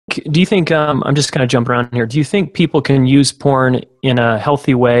do you think I'm just kind of jumping around here. Do you think people can use porn in a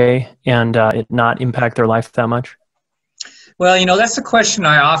healthy way and it not impact their life that much? Well, that's a question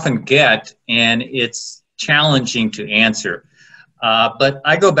I often get, and it's challenging to answer. But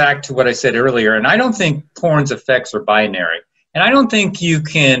I go back to what I said earlier, and I don't think porn's effects are binary. And I don't think you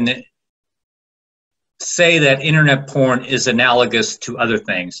can say that internet porn is analogous to other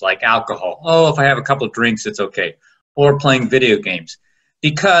things like alcohol. Oh, if I have a couple of drinks, it's okay. Or playing video games.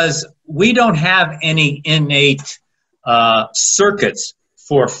 Because we don't have any innate circuits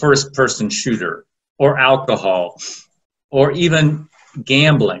for first-person shooter or alcohol or even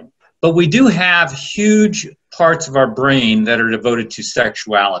gambling. But we do have huge parts of our brain that are devoted to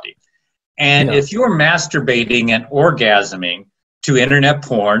sexuality. And if you're masturbating and orgasming to internet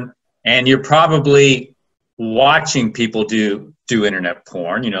porn, and you're probably watching people do internet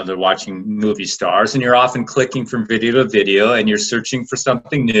porn, they're watching movie stars, and you're often clicking from video to video, and you're searching for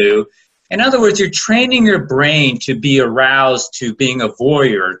something new. In other words, you're training your brain to be aroused to being a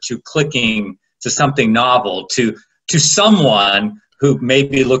voyeur, to clicking to something novel, to someone who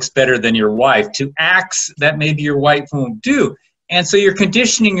maybe looks better than your wife, to acts that maybe your wife won't do. And so you're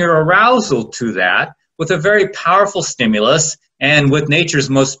conditioning your arousal to that with a very powerful stimulus and with nature's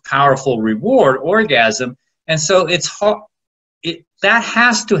most powerful reward, orgasm. And so that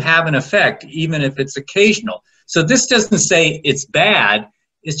has to have an effect, even if it's occasional. So this doesn't say it's bad.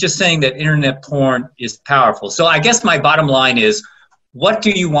 It's just saying that internet porn is powerful. So I guess my bottom line is, what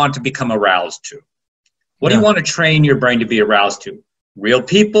do you want to become aroused to? What do you want to train your brain to be aroused to? Real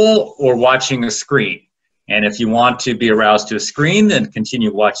people or watching a screen? And if you want to be aroused to a screen, then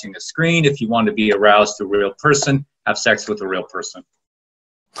continue watching the screen. If you want to be aroused to a real person, have sex with a real person.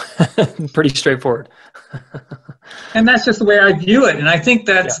 Pretty straightforward. And that's just the way I view it. And I think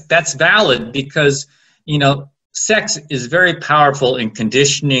that's valid because, sex is very powerful in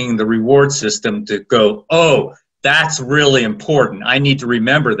conditioning the reward system to go, oh, that's really important. I need to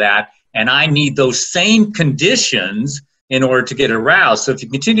remember that. And I need those same conditions in order to get aroused. So if you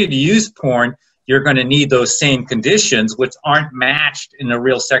continue to use porn, you're going to need those same conditions, which aren't matched in a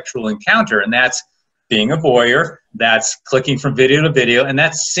real sexual encounter. And that's being a voyeur, that's clicking from video to video, and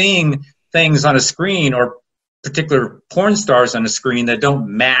that's seeing things on a screen or particular porn stars on a screen that don't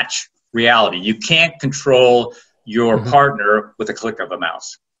match reality. You can't control your partner with a click of a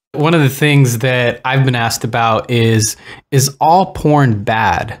mouse. One of the things that I've been asked about is all porn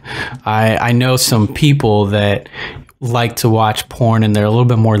bad? I know some people that like to watch porn and they're a little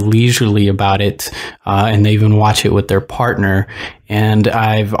bit more leisurely about it, and they even watch it with their partner. And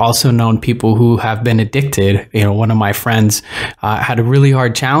I've also known people who have been addicted. One of my friends had a really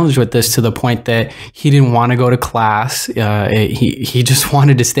hard challenge with this to the point that he didn't want to go to class. He just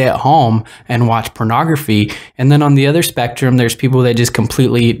wanted to stay at home and watch pornography. And then on the other spectrum, there's people that just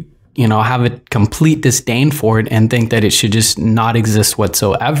completely have a complete disdain for it and think that it should just not exist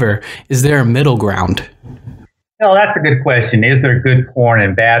whatsoever. Is there a middle ground? No, that's a good question. Is there good porn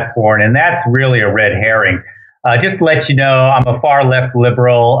and bad porn? And that's really a red herring. Just to let you know, I'm a far left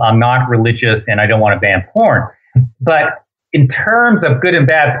liberal. I'm not religious, and I don't want to ban porn. But in terms of good and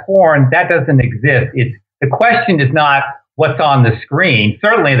bad porn, that doesn't exist. The question is not what's on the screen.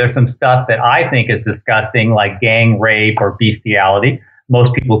 Certainly, there's some stuff that I think is disgusting, like gang rape or bestiality.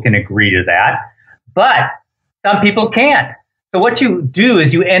 Most people can agree to that. But some people can't. So what you do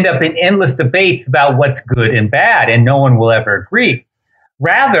is you end up in endless debates about what's good and bad, and no one will ever agree.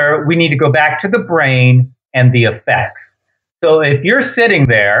 Rather, we need to go back to the brain and the effects. So if you're sitting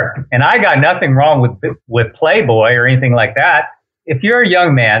there, and I got nothing wrong with Playboy or anything like that, if you're a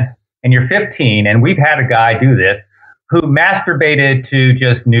young man and you're 15, and we've had a guy do this, who masturbated to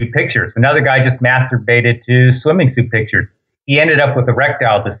just nude pictures. Another guy just masturbated to swimming suit pictures. He ended up with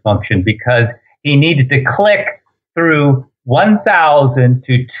erectile dysfunction because he needed to click through 1,000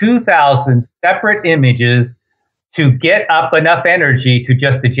 to 2,000 separate images to get up enough energy to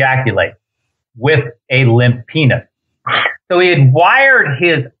just ejaculate with a limp penis. So he had wired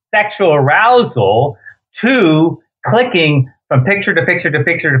his sexual arousal to clicking from picture to picture to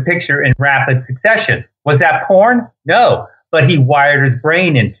picture to picture in rapid succession. Was that porn? No, but he wired his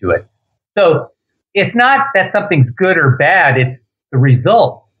brain into it. So it's not that something's good or bad, it's the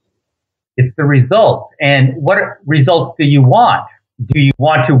result. It's the results. And what results do you want? Do you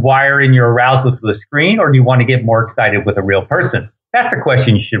want to wire in your arousal to the screen, or do you want to get more excited with a real person? That's the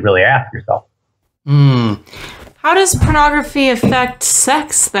question you should really ask yourself. How does pornography affect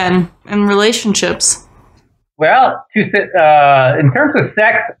sex then and relationships? Well, in terms of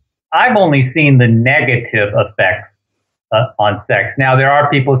sex, I've only seen the negative effects on sex. Now, there are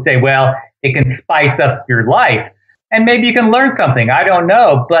people who say, well, it can spice up your life. and maybe you can learn something. I don't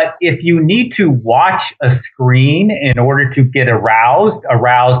know. But if you need to watch a screen in order to get aroused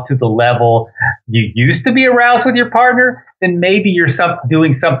to the level you used to be aroused with your partner, then maybe you're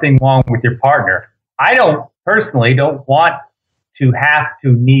doing something wrong with your partner. I personally don't want to have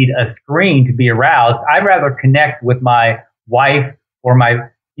to need a screen to be aroused. I'd rather connect with my wife or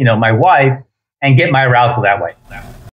my wife and get my arousal that way.